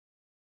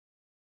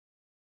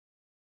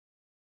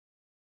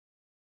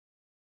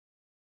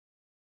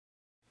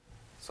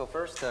So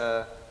first,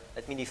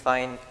 let me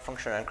define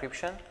functional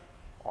encryption,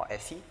 or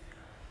FE.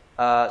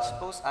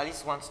 Suppose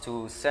Alice wants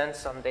to send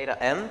some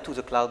data M to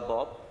the cloud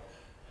Bob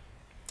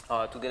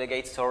to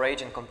delegate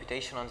storage and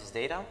computation on this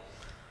data,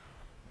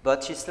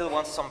 but she still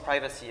wants some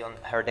privacy on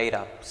her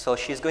data. So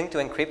she's going to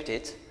encrypt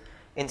it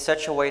in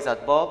such a way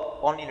that Bob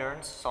only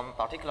learns some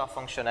particular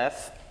function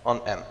F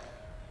on M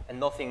and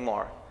nothing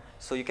more.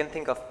 So you can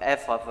think of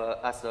F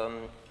as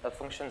a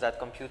function that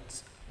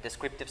computes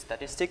descriptive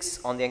statistics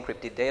on the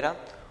encrypted data,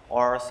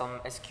 or some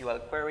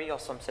SQL query or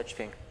some such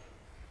thing.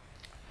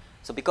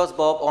 So because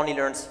Bob only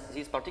learns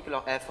this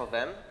particular F of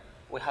M,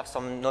 we have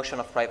some notion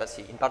of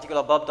privacy. In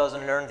particular, Bob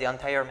doesn't learn the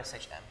entire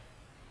message M.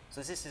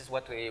 So this is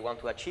what we want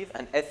to achieve,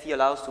 and FE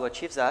allows to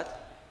achieve that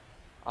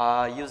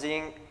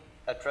using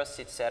a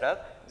trusted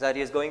setup that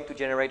is going to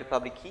generate a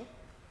public key,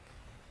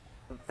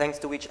 thanks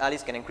to which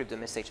Alice can encrypt the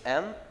message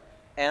M,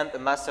 and a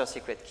master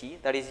secret key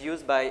that is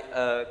used by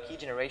a key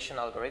generation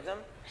algorithm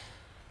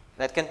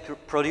that can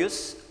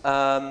produce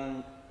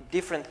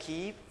different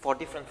key for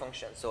different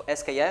functions. So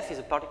SKF is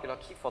a particular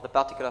key for the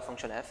particular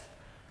function F,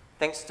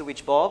 thanks to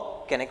which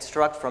Bob can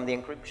extract from the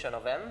encryption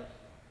of M,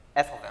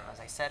 F of M,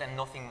 as I said, and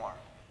nothing more.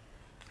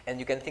 And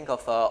you can think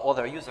of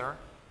other user,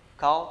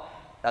 Carl,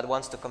 that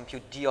wants to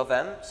compute G of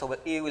M, so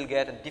he will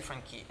get a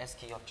different key,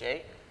 SK of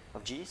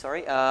G,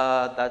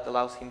 that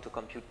allows him to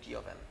compute G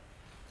of M.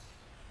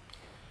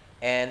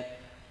 And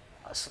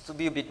so to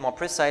be a bit more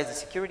precise, the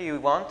security we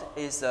want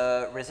is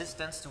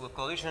resistance to a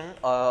collision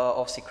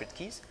of secret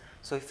keys.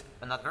 So if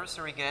an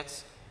adversary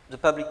gets the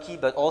public key,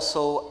 but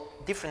also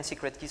different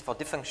secret keys for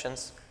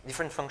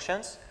different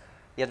functions,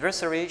 the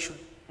adversary should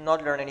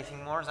not learn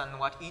anything more than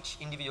what each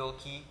individual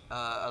key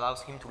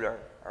allows him to learn.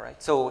 All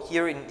right. So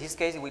here in this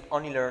case, we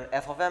only learn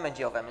F of M and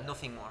G of M and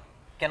nothing more.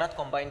 Cannot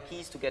combine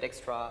keys to get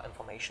extra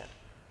information.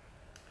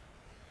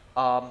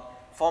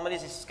 Formally,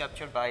 this is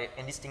captured by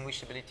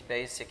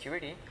indistinguishability-based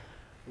security,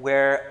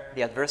 where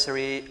the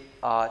adversary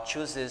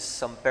chooses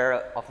some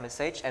pair of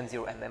message,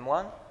 M0 and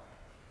M1.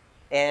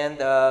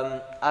 And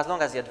as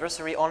long as the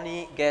adversary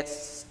only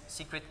gets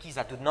secret keys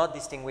that do not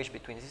distinguish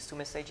between these two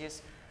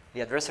messages,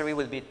 the adversary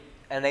will be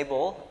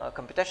unable,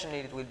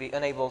 computationally it will be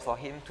unable for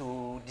him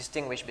to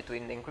distinguish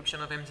between the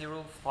encryption of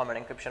M0 from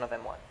an encryption of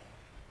M1.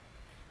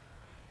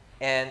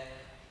 And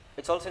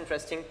it's also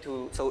interesting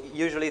to, so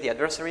usually the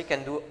adversary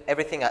can do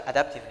everything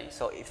adaptively.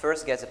 So he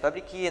first gets a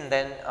public key and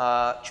then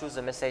choose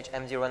the message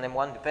M0 and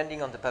M1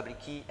 depending on the public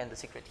key and the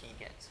secret key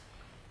he gets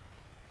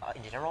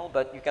in general.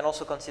 But you can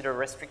also consider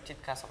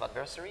restricted class of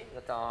adversary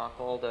that are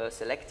called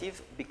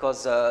selective,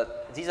 because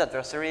these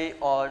adversary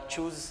all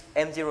choose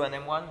M0 and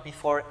M1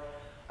 before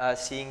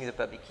seeing the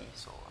public key,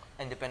 so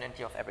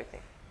independently of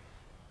everything.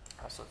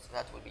 So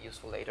that will be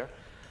useful later.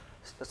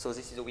 So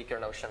this is a weaker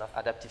notion of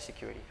adaptive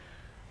security.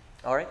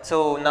 All right,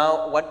 so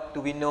now what do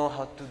we know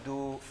how to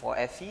do for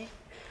FE?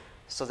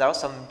 So there are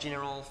some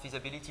general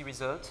feasibility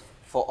results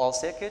for all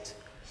circuits.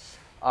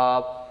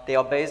 They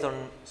are based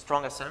on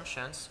strong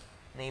assumptions,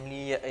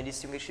 namely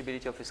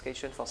indistinguishability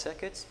obfuscation for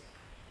circuits.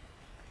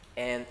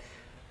 And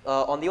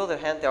on the other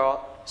hand, there are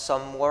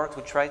some work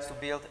who try to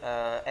build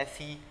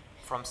FE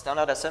from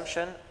standard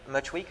assumption,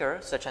 much weaker,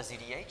 such as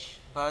DDH,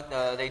 but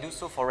they do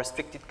so for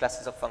restricted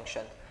classes of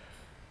function.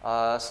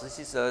 So this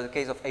is the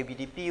case of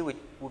ABDP.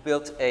 We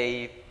built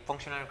a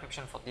functional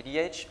encryption for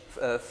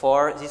DDH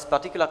for these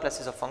particular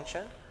classes of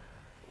function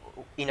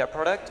in a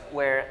product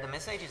where the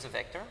message is a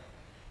vector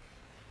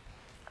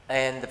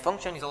and the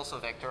function is also a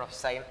vector of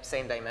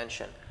same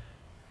dimension.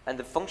 And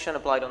the function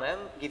applied on M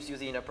gives you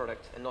the inner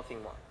product and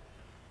nothing more.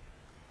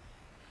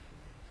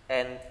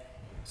 And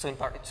so in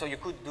part, so you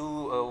could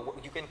do,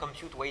 you can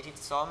compute weighted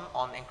sum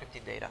on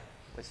encrypted data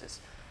with this.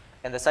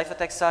 And the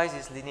ciphertext size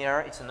is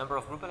linear. It's a number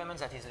of group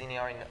elements that is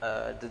linear in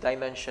the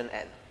dimension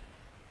n.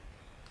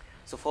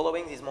 So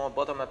following this more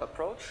bottom-up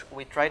approach,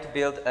 we try to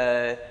build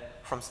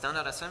from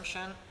standard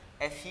assumption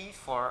FE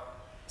for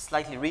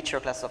slightly richer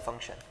class of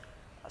function.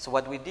 So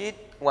what we did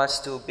was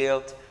to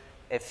build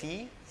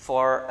FE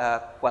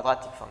for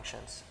quadratic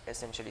functions,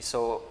 essentially.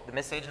 So the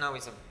message now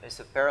is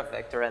a pair of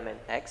vector m and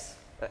x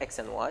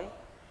and y,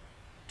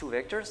 two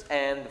vectors,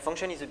 and the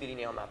function is a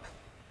bilinear map.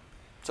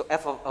 So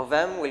f of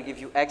m will give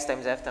you x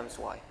times f times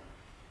y.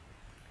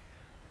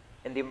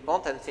 And the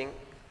important thing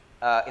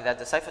is that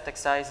the ciphertext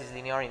size is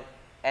linear in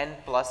n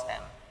plus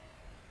m.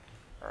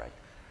 All right.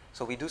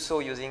 So we do so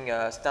using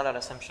a standard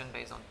assumption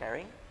based on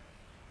pairing.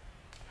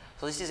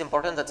 So this is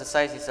important that the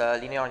size is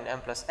linear in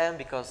n plus m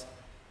because,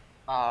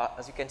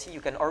 as you can see, you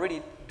can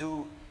already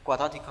do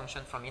quadratic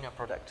function from inner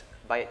product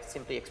by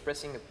simply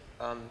expressing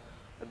a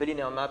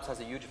bilinear maps as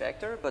a huge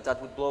vector, but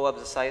that would blow up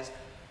the size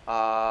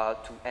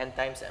to n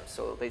times m.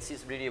 So this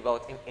is really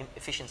about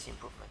efficiency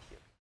improvement here.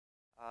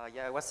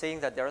 Yeah, I was saying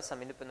that there are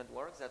some independent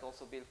works that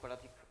also build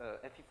quadratic,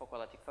 FE for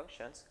quadratic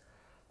functions.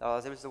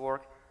 There is the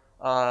work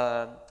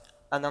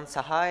Anand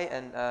Sahai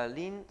and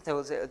Lin.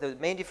 So the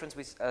main difference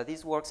with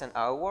these works and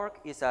our work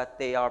is that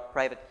they are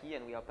private key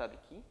and we are public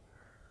key.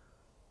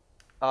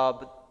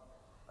 But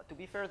to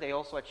be fair, they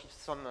also achieve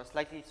some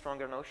slightly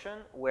stronger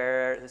notion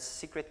where the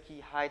secret key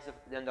hides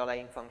the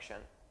underlying function.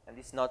 and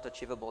this is not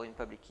achievable in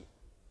public key.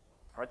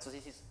 All right, so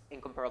this is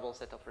incomparable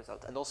set of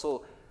results. And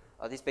also,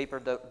 this paper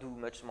do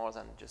much more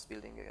than just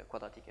building a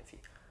quadratic FE.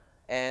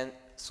 And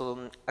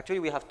so actually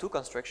we have two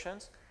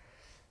constructions.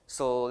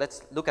 So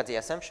let's look at the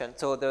assumption.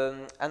 So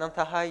the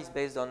Ananta is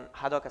based on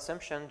ad hoc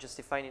assumption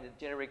justified in the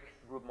generic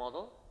group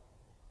model,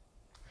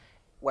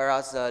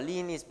 whereas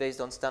lean is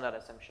based on standard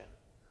assumption,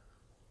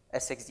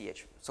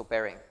 SXDH, so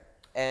pairing.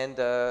 And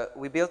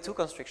we built two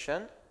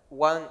constructions.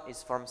 One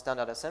is from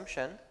standard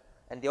assumption,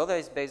 and the other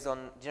is based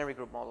on generic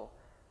group model.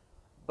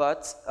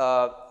 But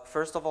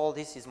first of all,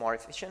 this is more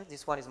efficient.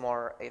 This one is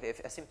more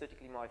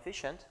asymptotically more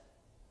efficient.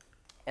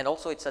 And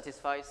also it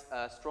satisfies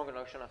a stronger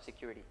notion of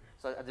security.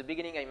 So at the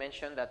beginning I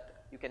mentioned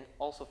that you can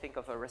also think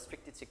of a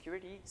restricted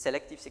security,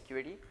 selective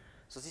security.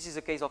 So this is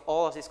the case of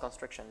all of these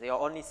constructions. They are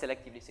only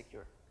selectively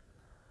secure.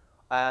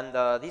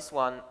 And this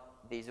one,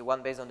 the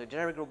one based on the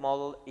generic group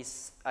model,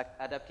 is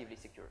adaptively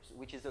secure,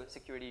 which is the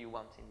security you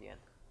want in the end.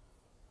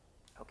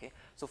 Okay,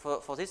 so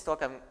for this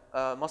talk, I'm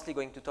mostly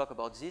going to talk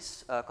about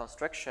this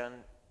construction,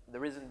 the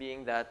reason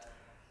being that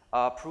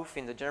proof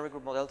in the generic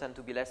group model tend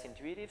to be less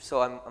intuitive,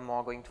 so I'm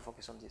more going to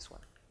focus on this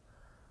one.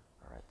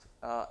 All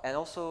right. And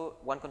also,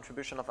 one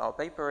contribution of our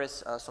paper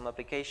is some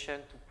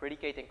application to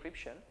predicate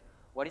encryption.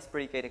 What is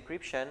predicate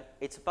encryption?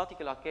 It's a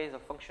particular case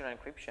of functional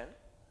encryption,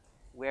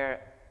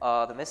 where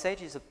the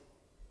message is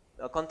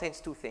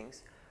contains two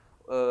things,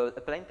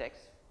 a plain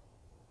text,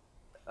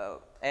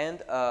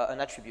 and an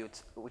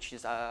attribute, which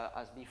is,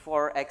 as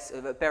before,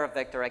 a pair of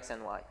vector x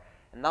and y.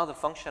 And now the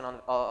function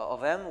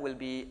of M will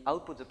be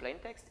output the plain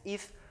text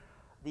if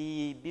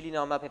the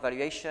bilinear map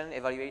evaluation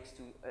evaluates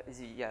to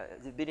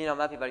the bilinear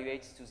map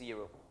evaluates to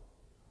 0,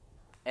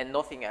 and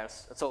nothing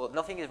else. So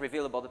nothing is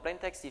revealed about the plain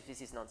text if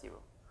this is not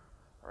 0.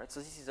 All right.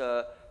 So this is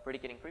a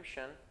predicate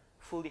encryption,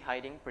 fully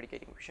hiding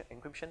predicate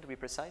encryption to be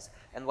precise.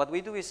 And what we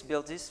do is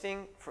build this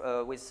thing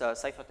with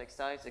ciphertext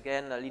size,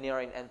 again linear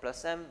in n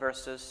plus m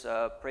versus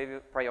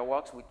prior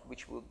works,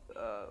 which would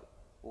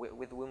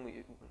with whom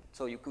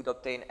so you could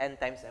obtain n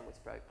times m with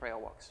prior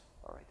works.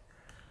 All right.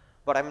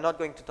 But I'm not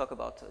going to talk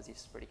about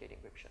this predicate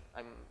encryption.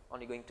 I'm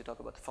only going to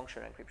talk about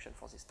functional encryption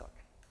for this talk,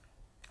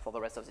 for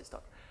the rest of this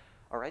talk.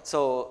 All right,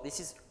 so this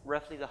is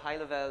roughly the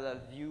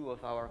high-level view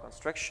of our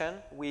construction.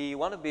 We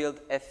want to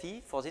build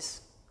FE for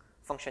this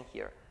function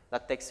here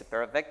that takes a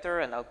pair of vector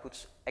and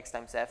outputs x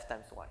times f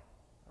times y.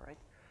 All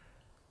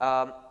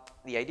right.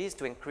 The idea is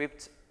to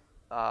encrypt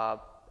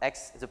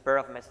the pair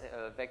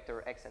of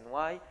vector x and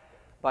y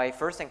by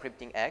first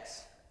encrypting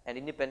x and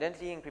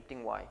independently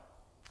encrypting y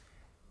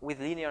with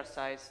linear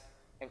size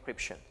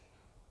encryption.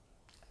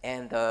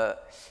 And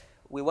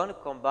we want to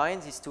combine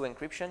these two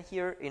encryption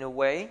here in a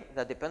way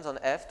that depends on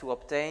f to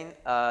obtain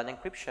an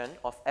encryption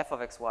of f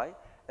of xy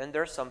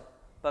under some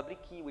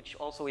public key which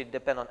also will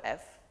depend on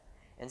f.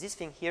 And this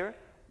thing here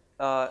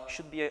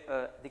should be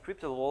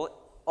decryptable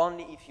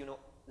only if you know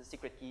the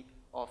secret key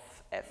of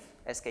f,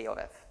 sk of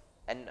f.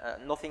 And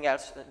nothing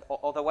else,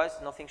 otherwise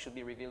nothing should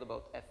be revealed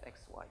about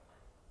fxy.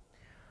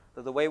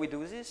 So the way we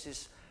do this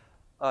is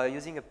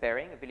using a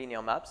pairing, a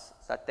bilinear maps,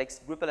 that takes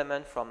group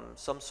element from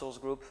some source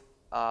group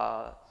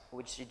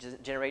which is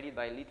generated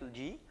by little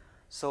g.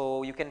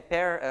 So you can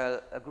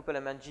pair a group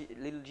element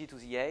little g to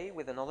the A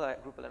with another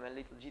group element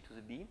little g to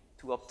the B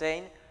to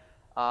obtain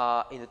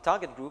in the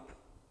target group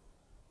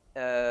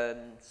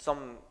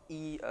some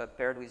E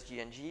paired with G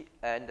and G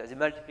and the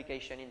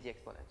multiplication in the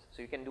exponent.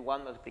 So you can do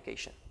one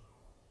multiplication.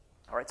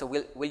 All right, so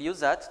we'll use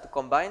that to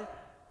combine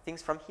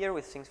things from here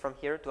with things from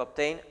here to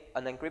obtain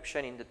an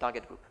encryption in the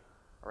target group.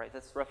 All right,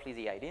 that's roughly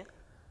the idea.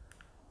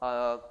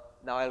 Now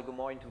I'll go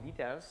more into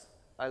details.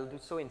 I'll do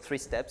so in 3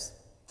 steps.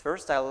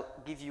 First, I'll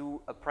give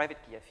you a private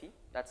key FE.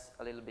 That's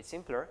a little bit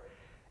simpler.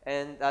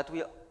 And that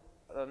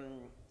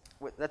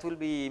will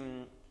be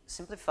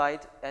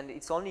simplified, and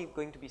it's only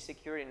going to be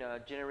secure in a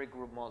generic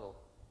group model.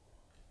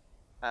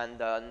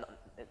 And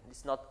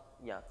it's not,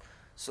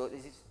 so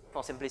this is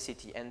for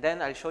simplicity. And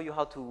then I'll show you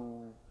how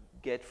to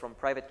get from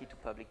private key to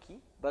public key,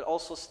 but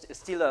also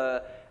still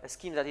a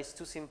scheme that is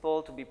too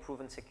simple to be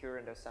proven secure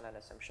under standard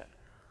assumption.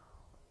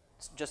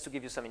 Just to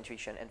give you some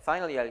intuition. And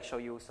finally, I'll show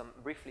you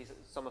briefly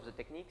some of the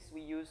techniques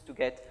we use to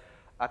get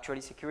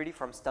actually security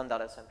from standard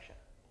assumption.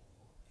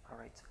 All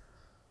right.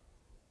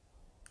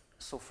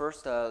 So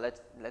first,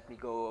 let me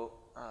go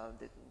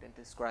and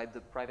describe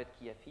the private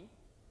key FE.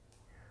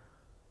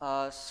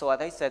 So as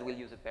I said, we'll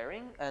use a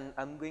pairing, and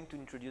I'm going to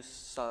introduce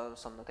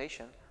some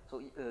notation.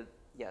 So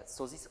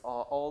so these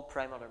are all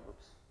prime order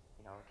groups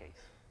in our case.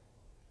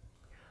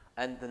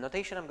 And the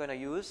notation I'm going to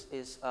use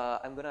is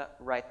I'm going to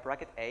write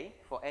bracket A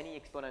for any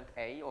exponent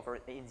A over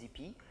in the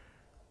P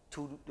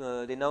to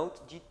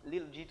denote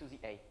little g to the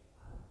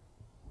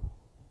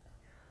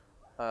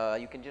A.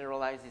 You can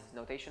generalize this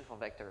notation for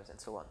vectors and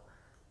so on.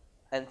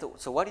 And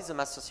so what is the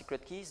master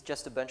secret key? It's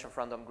just a bunch of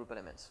random group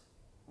elements,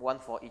 one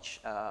for each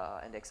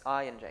index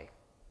I and j.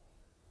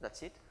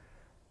 That's it.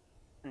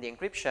 And the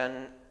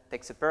encryption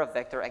takes a pair of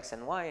vector x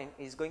and y and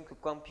is going to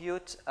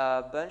compute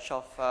a bunch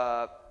of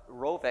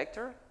row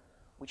vector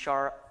which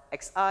are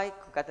xi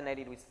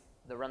concatenated with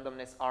the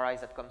randomness Ri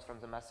that comes from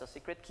the master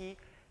secret key,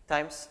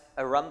 times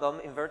a random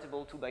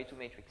invertible 2x2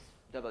 matrix,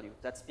 W,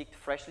 that's picked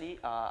freshly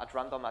at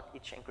random at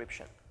each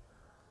encryption.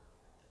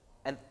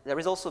 And there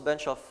is also a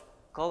bunch of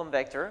column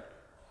vector,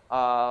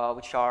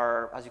 which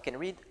are, as you can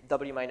read,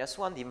 W minus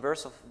 1, the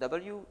inverse of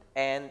W,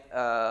 and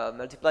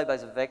multiplied by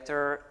the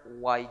vector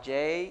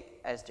Yj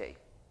Sj.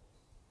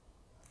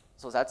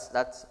 So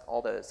that's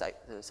all the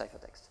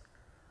ciphertext.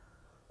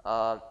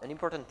 An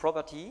important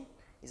property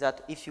is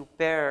that if you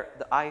pair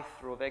the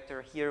ith row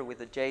vector here with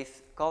the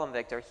jth column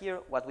vector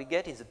here, what we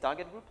get in the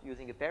target group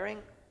using a pairing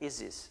is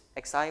this,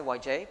 xi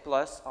yj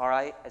plus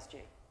ri sj.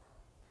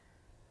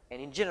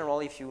 And in general,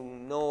 if you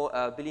know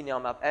a bilinear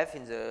map f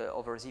in the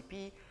over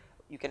Zp,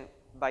 you can,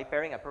 by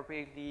pairing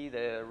appropriately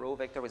the row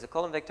vector with the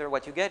column vector,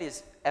 what you get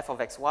is f of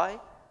xy,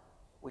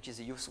 which is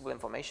the useful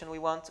information we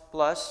want,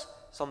 plus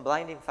some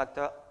blinding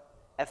factor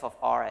f of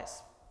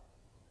rs.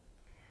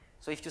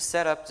 So if you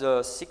set up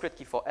the secret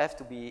key for f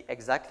to be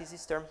exactly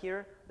this term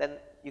here, then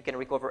you can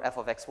recover f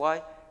of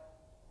xy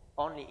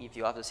only if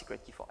you have the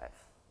secret key for f,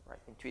 right,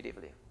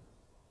 intuitively.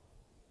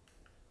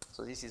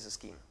 So this is the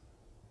scheme.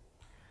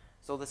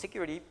 So the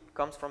security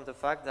comes from the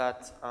fact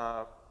that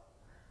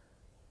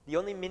the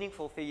only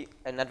meaningful thing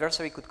an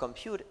adversary could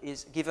compute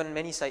is, given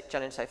many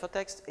challenge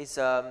ciphertext, is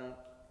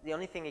the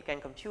only thing it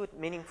can compute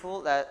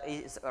meaningful that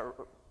is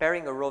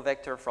pairing a row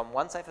vector from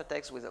one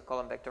ciphertext with a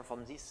column vector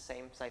from this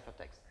same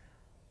ciphertext.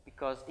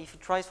 Because if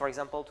it tries, for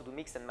example, to do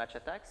mix and match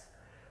attacks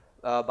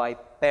by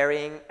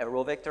pairing a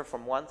row vector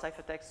from one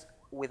ciphertext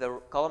with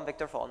a column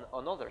vector from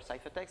another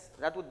ciphertext,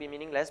 that would be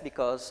meaningless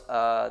because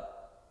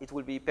it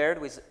will be paired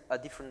with a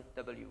different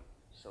W.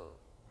 So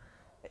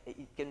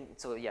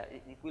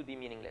it will be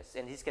meaningless,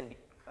 and this can be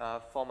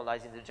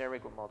formalized in the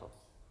generic group model.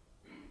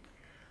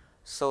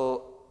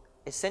 So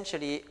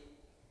essentially,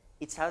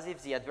 it's as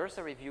if the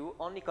adversary view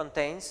only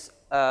contains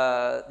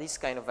this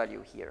kind of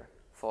value here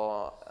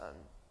for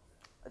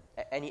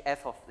any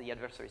f of the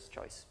adversary's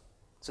choice.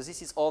 So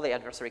this is all the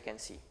adversary can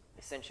see,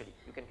 essentially.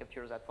 You can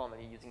capture that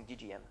formally using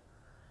DGM.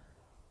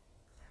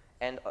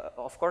 And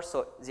of course,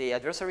 so the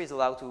adversary is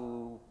allowed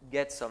to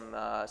get some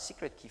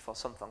secret key for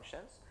some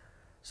functions.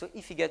 So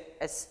if you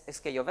get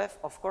sk of f,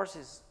 of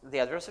course, the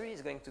adversary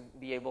is going to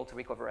be able to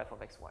recover f of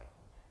xy.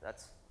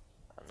 That's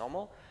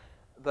normal.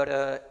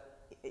 But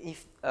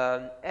if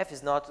f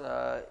is not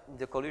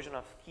the collision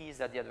of keys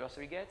that the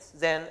adversary gets,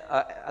 then,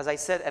 as I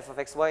said, f of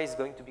xy is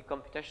going to be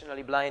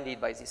computationally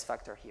blinded by this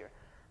factor here.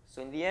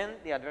 So in the end,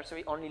 the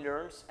adversary only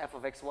learns f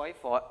of xy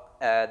for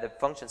the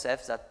functions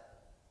f that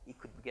it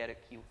could get a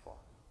Q for.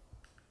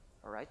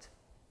 All right?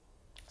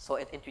 So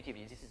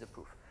intuitively, this is the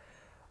proof.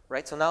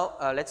 Right, so now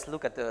let's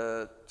look at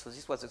the, so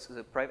this was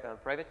the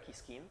private key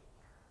scheme.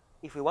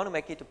 If we want to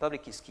make it a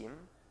public key scheme,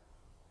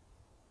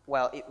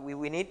 well,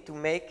 we need to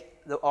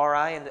make the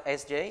Ri and the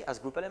Sj as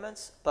group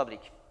elements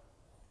public.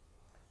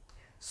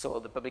 So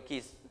the public key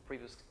is the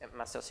previous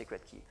master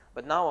secret key.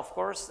 But now, of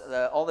course,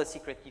 all the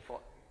secret key for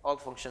all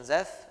functions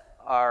f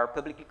are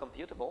publicly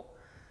computable.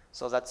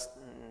 So that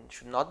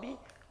should not be.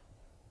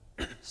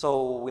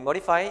 So we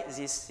modify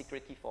this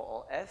secret key for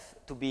all f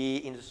to be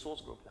in the source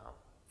group now.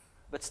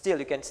 But still,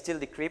 you can still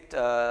decrypt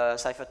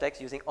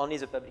ciphertext using only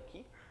the public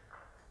key.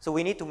 So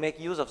we need to make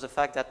use of the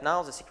fact that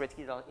now the secret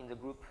keys are in the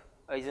group,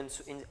 are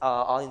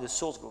in the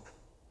source group.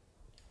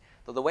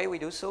 So the way we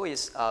do so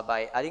is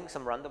by adding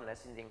some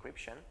randomness in the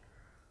encryption.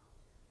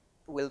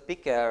 We'll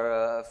pick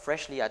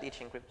freshly at each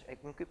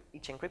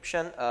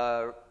encryption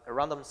a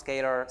random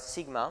scalar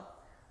sigma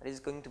that is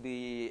going to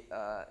be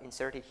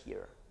inserted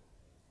here,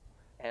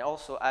 and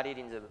also added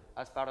in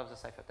as part of the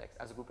ciphertext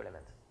as a group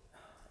element.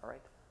 All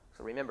right.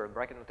 So remember,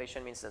 bracket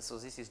notation means that, so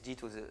this is g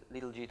to the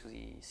little g to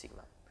the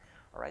sigma.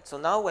 All right. So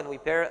now when we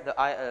pair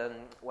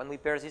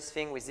this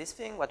thing with this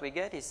thing, what we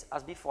get is,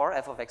 as before,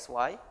 f of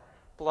xy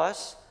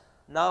plus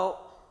now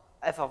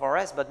f of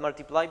rs, but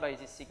multiplied by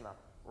this sigma.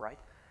 Right.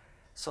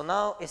 So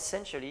now,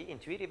 essentially,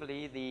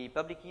 intuitively, the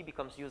public key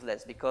becomes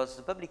useless because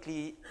the public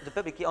key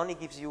only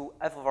gives you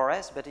f of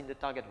rs, but in the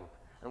target group.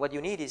 And what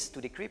you need is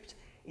to decrypt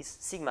is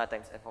sigma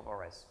times f of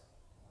rs.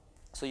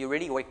 So you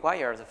really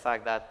require the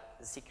fact that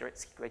the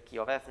secret key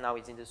of f now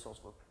is in the source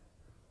group.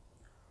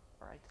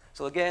 All right.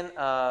 So again,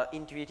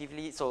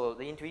 intuitively, so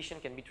the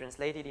intuition can be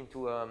translated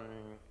into a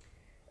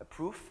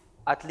proof,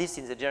 at least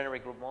in the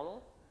generic group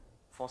model.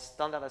 For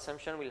standard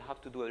assumption, we'll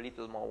have to do a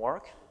little more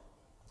work.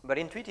 But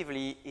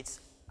intuitively,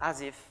 it's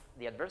as if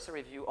the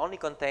adversary view only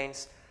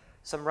contains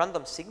some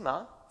random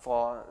sigma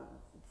from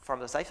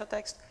the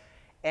ciphertext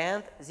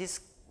and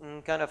this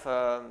kind of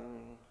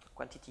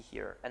quantity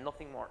here and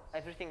nothing more.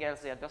 Everything else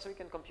the adversary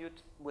can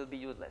compute will be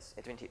useless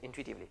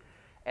intuitively.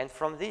 And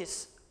from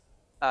this,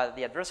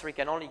 the adversary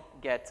can only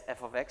get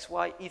f of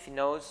xy if he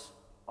knows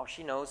or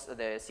she knows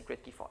the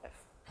secret key for f.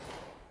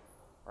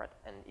 Right.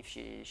 And if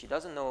she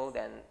doesn't know,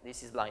 then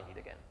this is blinded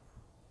again.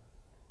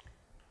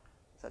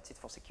 So that's it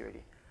for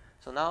security.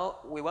 So now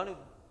we want to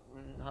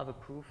have a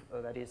proof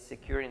that is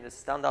secure in the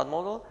standard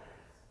model.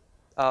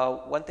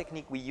 one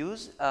technique we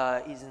use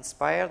is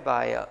inspired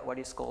by what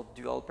is called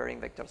dual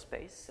pairing vector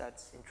space.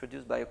 That's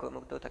introduced by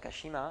Okamoto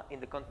Takashima in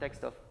the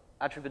context of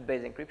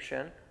attribute-based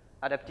encryption,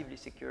 adaptively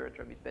secure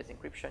attribute-based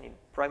encryption in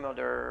prime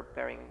order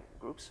pairing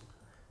groups.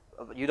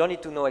 You don't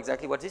need to know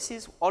exactly what this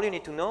is. All you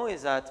need to know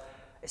is that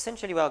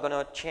essentially we are going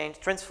to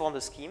transform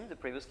the scheme, the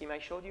previous scheme I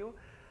showed you,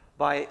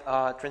 by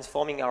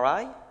transforming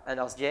Ri and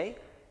Sj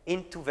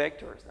into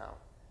vectors now.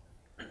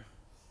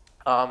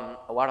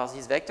 What are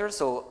these vectors?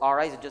 So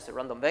Ri is just a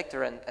random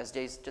vector and Sj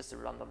is just a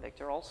random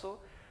vector also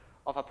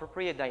of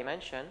appropriate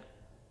dimension,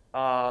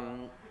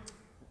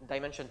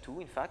 dimension 2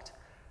 in fact.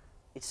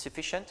 It's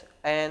sufficient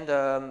and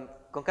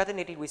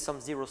concatenated with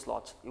some zero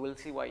slot. You will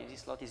see why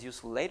this slot is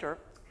useful later.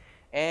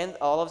 And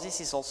all of this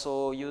is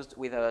also used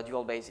with a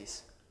dual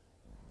basis,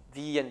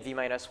 V and V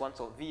minus 1.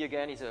 So V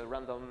again is a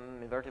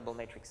random invertible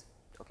matrix.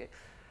 Okay.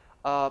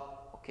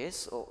 Okay.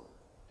 So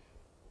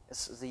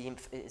the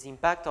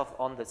impact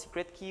on the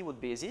secret key would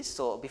be this.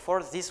 So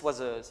before this was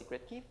a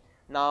secret key.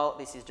 Now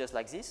this is just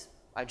like this.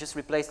 I just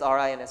replaced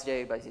Ri and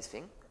Sj by this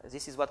thing.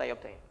 This is what I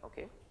obtained.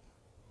 Okay.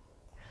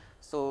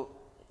 So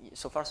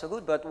far so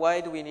good. But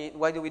why do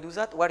we do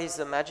that? What is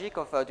the magic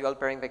of a dual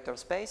pairing vector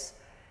space?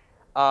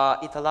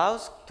 It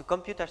allows to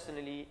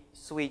computationally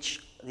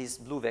switch this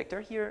blue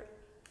vector here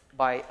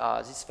by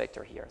this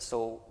vector here.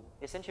 So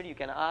essentially you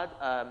can add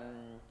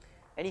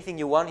anything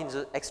you want in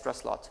the extra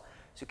slot.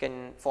 So you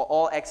can, for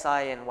all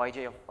xi and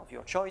yj of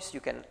your choice,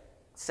 you can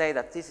say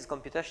that this is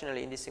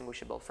computationally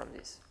indistinguishable from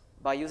this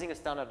by using a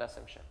standard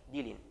assumption,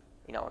 D-lin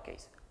in our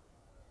case.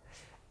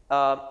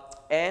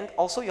 And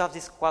also you have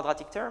this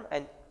quadratic term,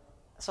 and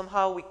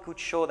somehow we could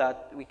show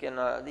that we can,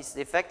 this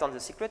effect on the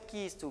secret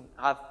key is to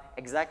have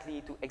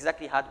exactly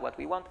add what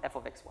we want, f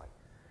of xy.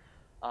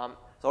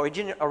 So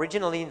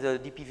originally in the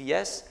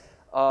DPVS,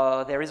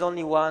 there is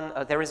only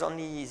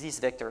these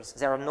vectors.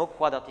 There are no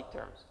quadratic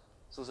terms.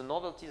 So the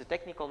novelty, the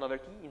technical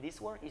novelty in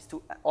this work is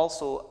to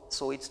also,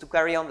 so it's to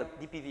carry on the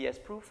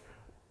DPVS proof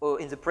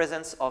in the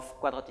presence of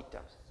quadratic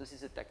terms. This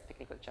is a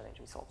technical challenge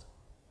we solved.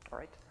 All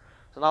right.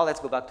 So now let's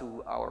go back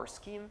to our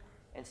scheme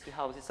and see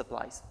how this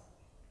applies.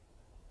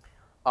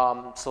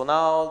 So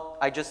now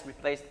I just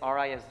replaced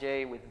Ri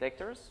Sj with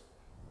vectors.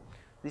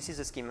 This is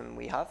the scheme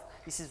we have.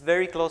 This is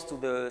very close to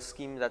the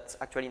scheme that's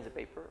actually in the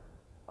paper.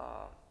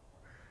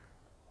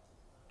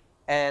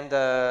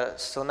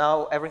 So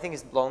now everything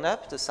is blown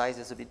up. The size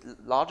is a bit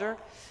larger.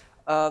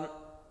 And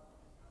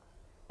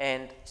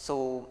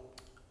so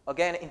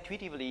again,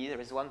 intuitively, there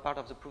is one part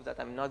of the proof that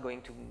I'm not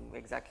going to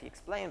exactly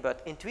explain,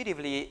 but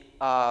intuitively,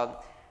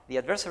 the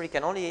adversary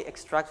can only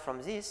extract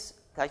from this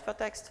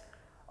ciphertext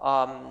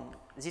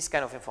this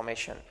kind of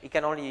information. It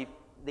can only,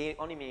 the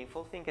only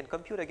meaningful thing can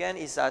compute again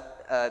is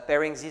that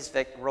pairing this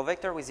row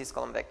vector with this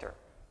column vector.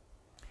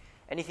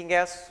 Anything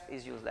else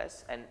is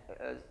useless, and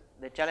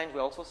the challenge we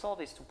also solve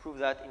is to prove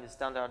that in the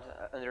standard,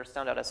 under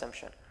standard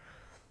assumption.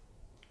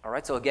 All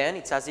right, so again,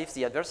 it's as if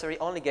the adversary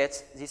only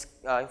gets this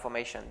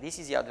information. This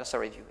is the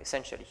adversary view,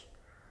 essentially.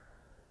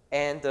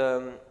 And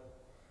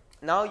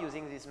now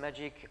using this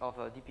magic of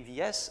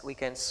DPVS, we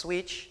can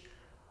switch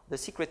the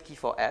secret key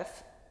for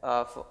F.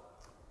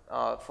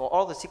 For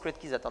all the secret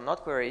keys that are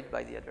not queried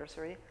by the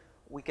adversary,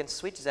 we can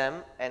switch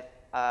them, and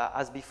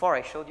as before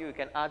I showed you, you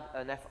can add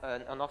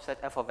an offset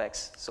f of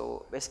x.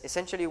 So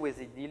essentially with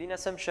the D-lin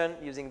assumption,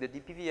 using the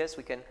DPVS,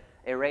 we can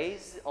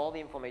erase all the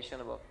information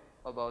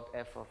about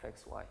f of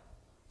xy.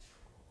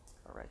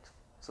 All right,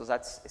 so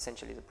that's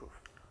essentially the proof.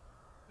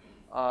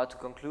 To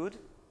conclude,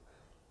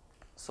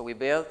 so we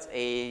built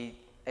a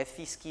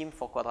FE scheme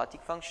for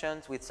quadratic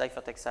functions with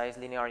ciphertext size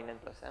linear in n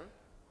plus m.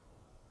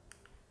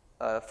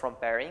 From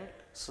pairing.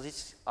 So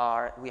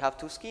we have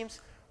two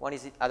schemes. One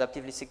is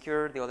adaptively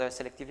secure, the other is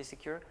selectively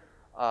secure,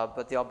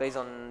 but they are based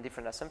on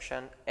different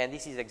assumptions. And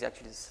this is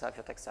exactly the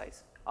ciphertext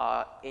size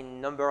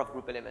in number of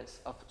group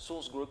elements, of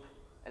source group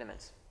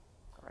elements.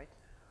 All right.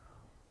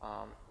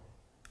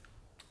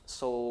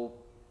 So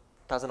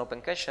as an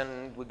open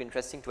question, it would be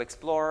interesting to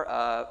explore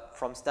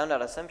from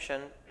standard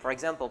assumption, for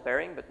example,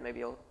 pairing, but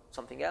maybe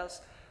something else,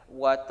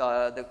 what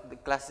the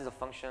classes of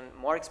function,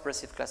 more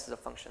expressive classes of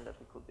function that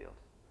we could build.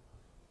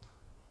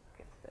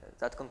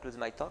 That concludes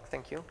my talk.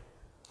 Thank you.